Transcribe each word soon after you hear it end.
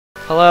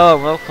Hello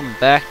and welcome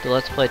back to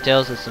Let's Play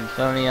Tales of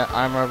Symphonia.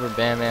 I'm Rubber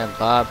Bandman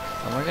Bob,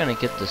 and we're gonna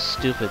get this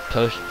stupid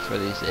potion for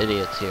these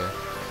idiots here.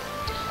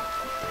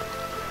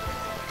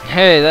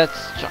 Hey,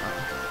 that's John.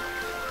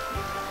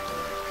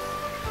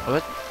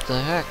 What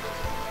the heck?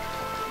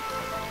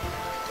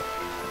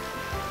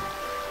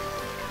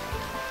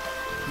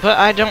 But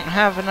I don't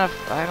have enough.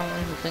 I don't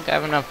even think I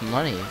have enough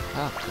money.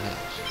 Oh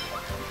gosh,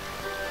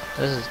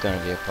 this is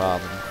gonna be a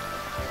problem.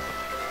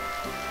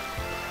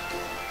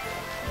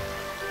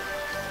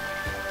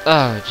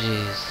 Oh,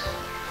 jeez.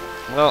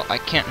 Well, I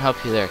can't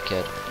help you there,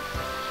 kid.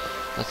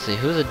 Let's see,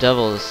 who the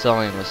devil is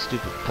selling this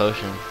stupid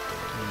potion?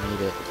 I need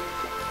it.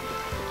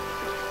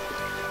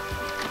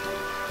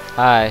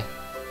 Hi.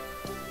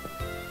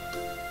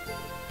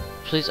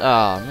 Please,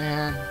 oh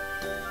man.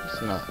 It's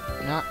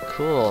not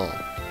cool.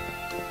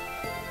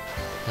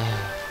 Oh,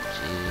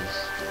 jeez.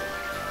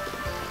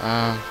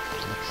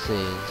 Let's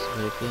see, this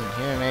would be in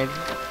here maybe?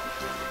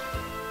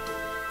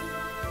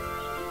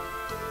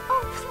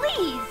 Oh,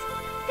 please!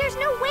 There's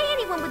no way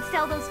anyone would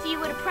sell those to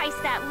you at a price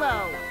that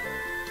low.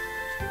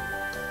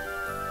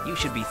 You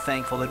should be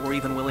thankful that we're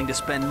even willing to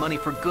spend money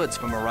for goods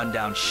from a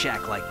rundown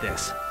shack like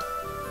this.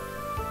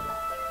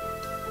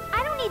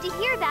 I don't need to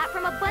hear that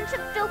from a bunch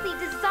of filthy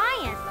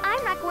designers.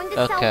 I'm not going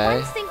to sell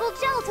one single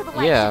gel to the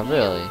likes yeah, of you.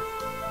 really.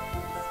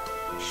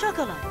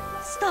 Chocolat,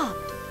 stop.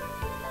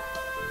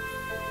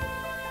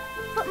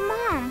 But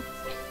Mom,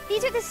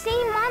 these are the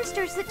same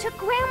monsters that took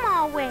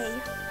Grandma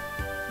away.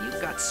 You've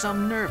got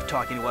some nerve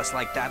talking to us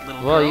like that,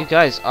 little girl. Well, you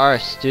guys are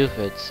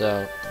stupid,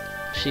 so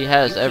she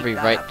has every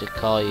right to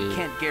call you.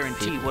 Can't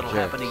guarantee what'll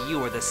happen to you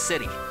or the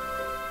city.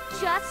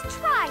 Just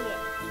try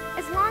it.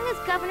 As long as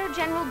Governor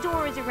General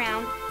Dorr is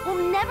around,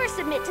 we'll never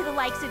submit to the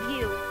likes of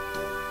you.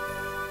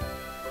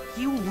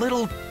 You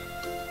little...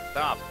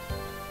 Stop.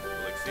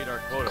 We'll exceed our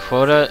quota.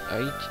 Quota?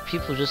 Are you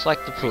people just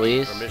like the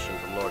police? We need permission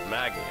from Lord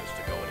Magnus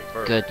to go any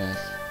further. Goodness.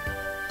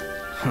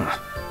 Huh.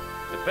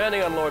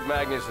 Depending on Lord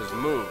Magnus's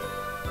mood,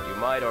 you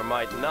might or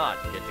might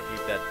not get to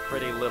keep that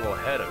pretty little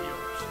head of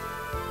yours.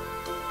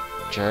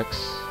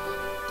 Jerks.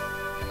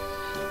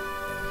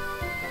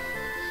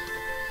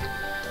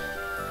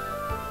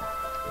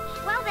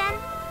 Well then,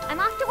 I'm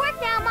off to work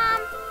now,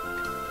 Mom.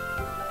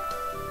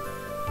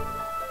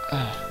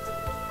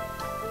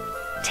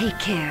 Take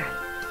care.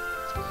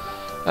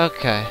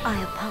 Okay.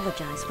 I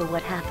apologize for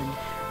what happened.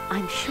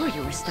 I'm sure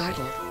you were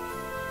startled.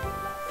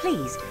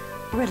 Please,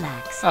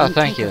 relax. Oh, and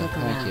thank take you. a look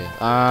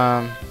Thank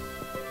around. you.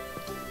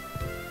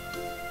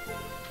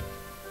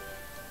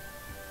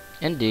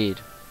 Indeed.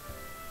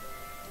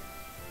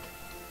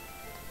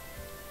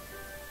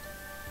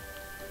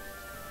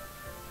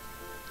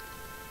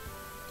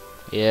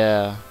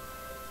 Yeah.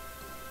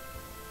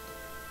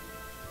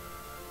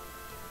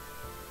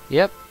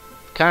 Yep.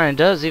 Kinda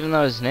does, even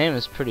though his name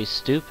is pretty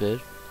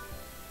stupid.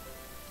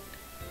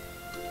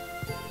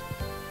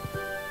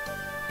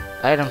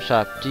 Item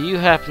shop. Do you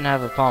happen to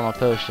have a Palma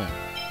potion?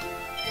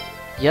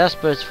 Yes,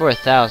 but it's for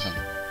 1,000.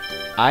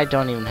 I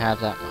don't even have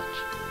that much.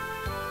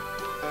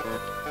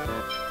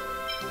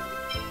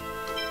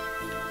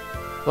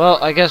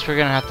 Well, I guess we're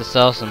gonna have to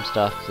sell some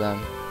stuff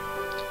then.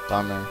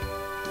 Bummer.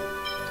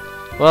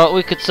 Well,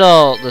 we could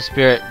sell the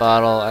spirit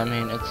bottle. I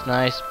mean, it's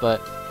nice,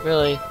 but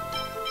really,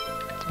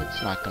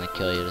 it's not gonna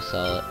kill you to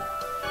sell it.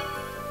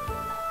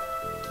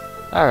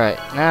 Alright,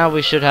 now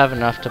we should have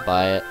enough to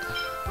buy it.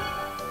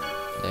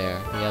 There,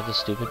 we have the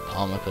stupid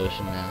Palma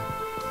potion now.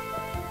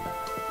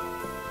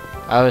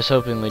 I was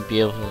hoping we'd be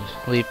able to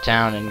leave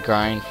town and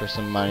grind for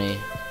some money,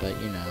 but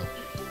you know.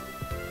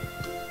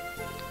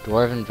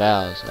 Dwarven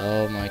vows.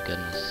 Oh my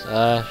goodness.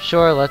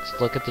 Sure, let's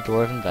look at the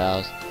dwarven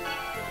vows.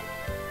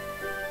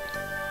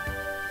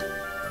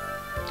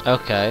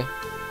 Okay.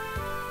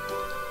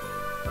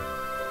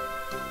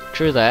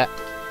 True that.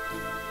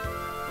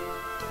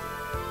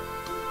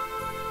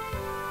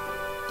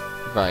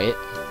 Right.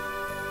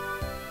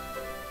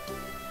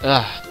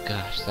 Ugh,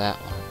 gosh, that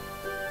one.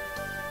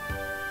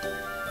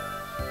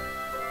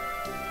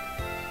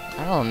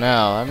 I don't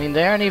know. I mean,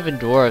 they aren't even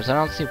dwarves. I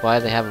don't see why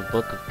they have a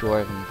book of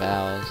dwarven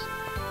vows.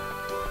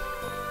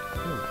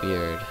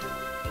 Weird.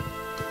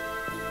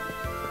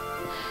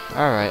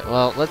 Alright,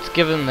 well, let's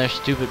give them their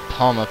stupid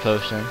Palma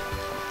potion.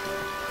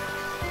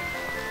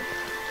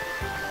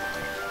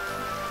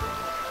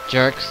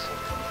 Jerks.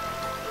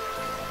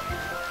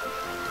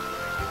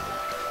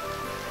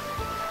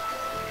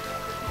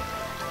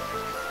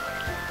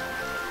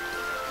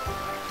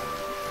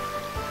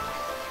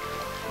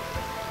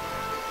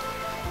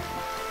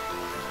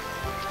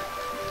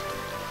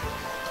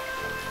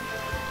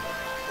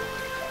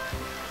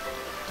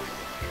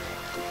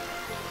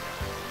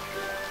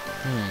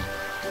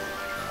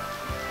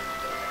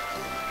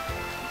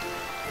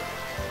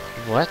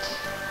 What?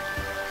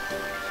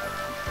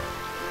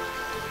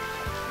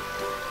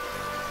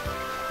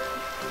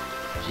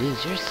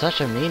 Jeez, you're such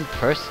a mean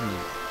person.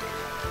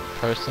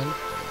 You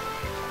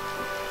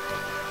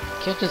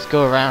can't just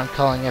go around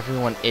calling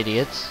everyone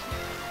idiots.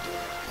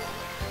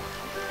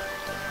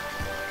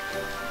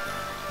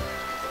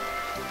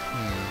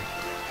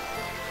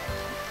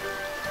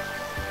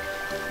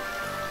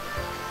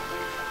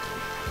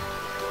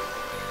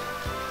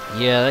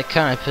 Yeah, that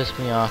kind of pissed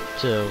me off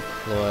too,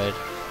 Floyd.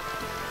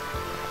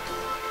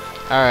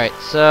 Alright,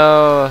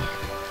 so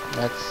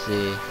let's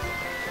see.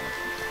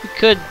 We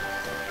could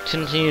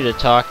continue to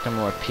talk to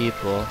more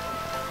people,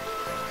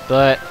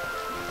 but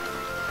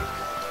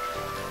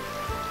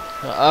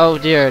oh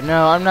dear,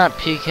 no, I'm not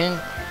peeking.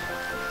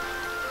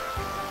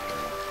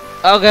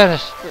 Oh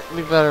goodness,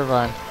 we better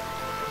run.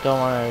 Don't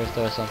want to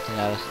throw something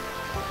at us.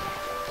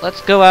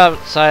 Let's go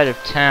outside of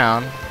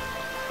town,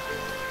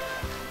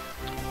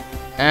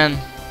 and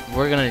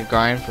we're gonna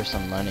grind for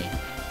some money.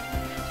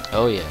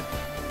 Oh yeah.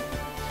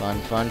 Fun,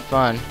 fun,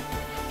 fun.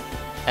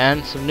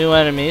 And some new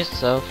enemies,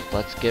 so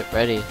let's get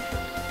ready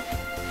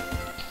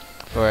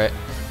for it.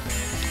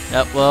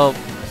 Yep, well,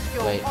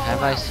 wait,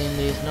 have I seen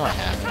these? No, I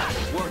haven't.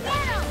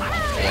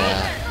 Yeah,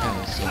 I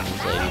haven't seen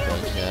these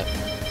ladybugs yet.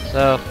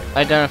 So,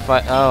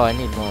 identify. Oh, I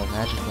need more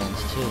magic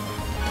lens too.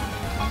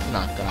 That's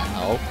not gonna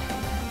help.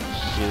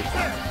 Shoot.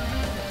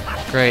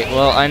 Great,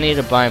 well, I need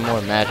to buy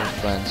more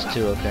magic lens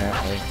too,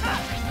 apparently.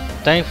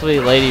 Thankfully,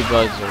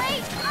 ladybugs are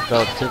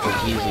relatively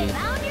easy.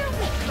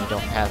 You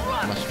don't have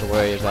much to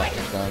worry about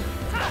with them.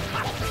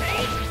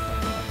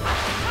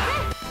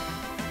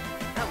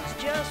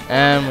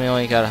 And we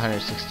only got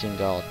 116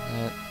 gold.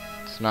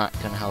 It's not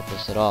gonna help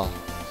us at all,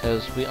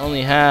 because we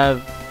only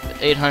have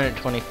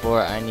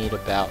 824. I need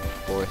about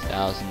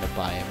 4,000 to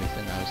buy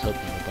everything I was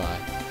hoping to buy.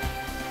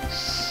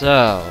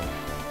 So,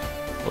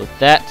 with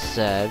that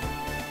said,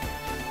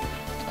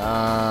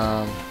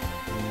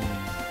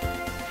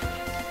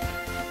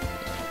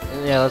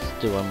 yeah, let's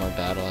do one more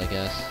battle, I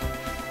guess.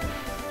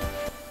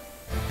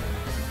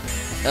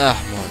 More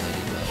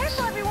ladybugs.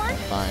 Careful, everyone.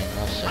 Fine,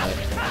 I'll show it.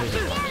 There's a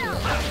bunch of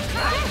them.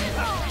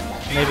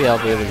 Maybe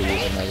I'll be able to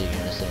use another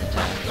unison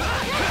attack.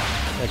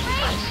 That'd be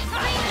nice.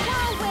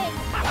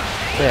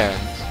 There,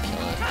 let's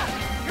kill it.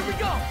 Here we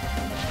go!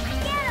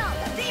 Get 'em!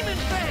 Demon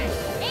Fang!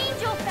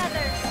 Angel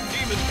feathers!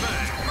 Demon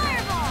Fang!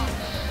 Fireball!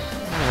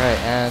 Alright,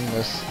 and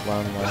this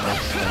lone one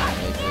that's gonna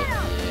make it.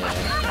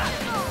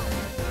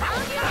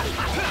 Yeah.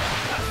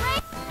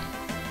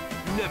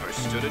 Never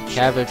stood a chance.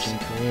 Cabbage and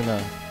Karima.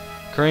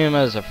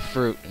 Karima is a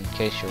fruit, in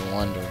case you're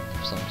wondering,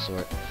 of some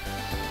sort.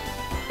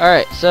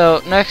 Alright,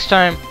 so next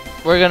time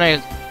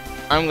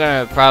I'm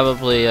gonna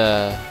probably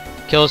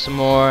kill some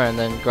more and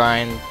then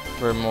grind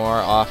for more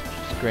off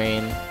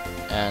screen,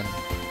 and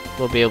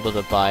we'll be able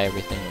to buy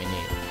everything we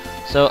need.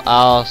 So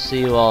I'll see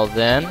you all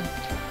then.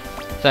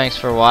 Thanks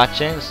for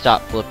watching.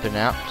 Stop flipping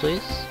out,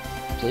 please.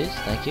 Please,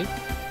 thank you.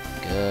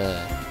 Good.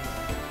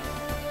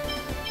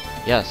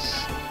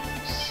 Yes.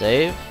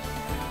 Save.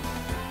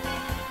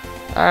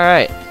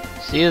 Alright.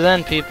 See you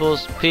then,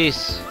 peoples.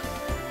 Peace.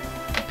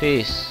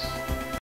 Peace.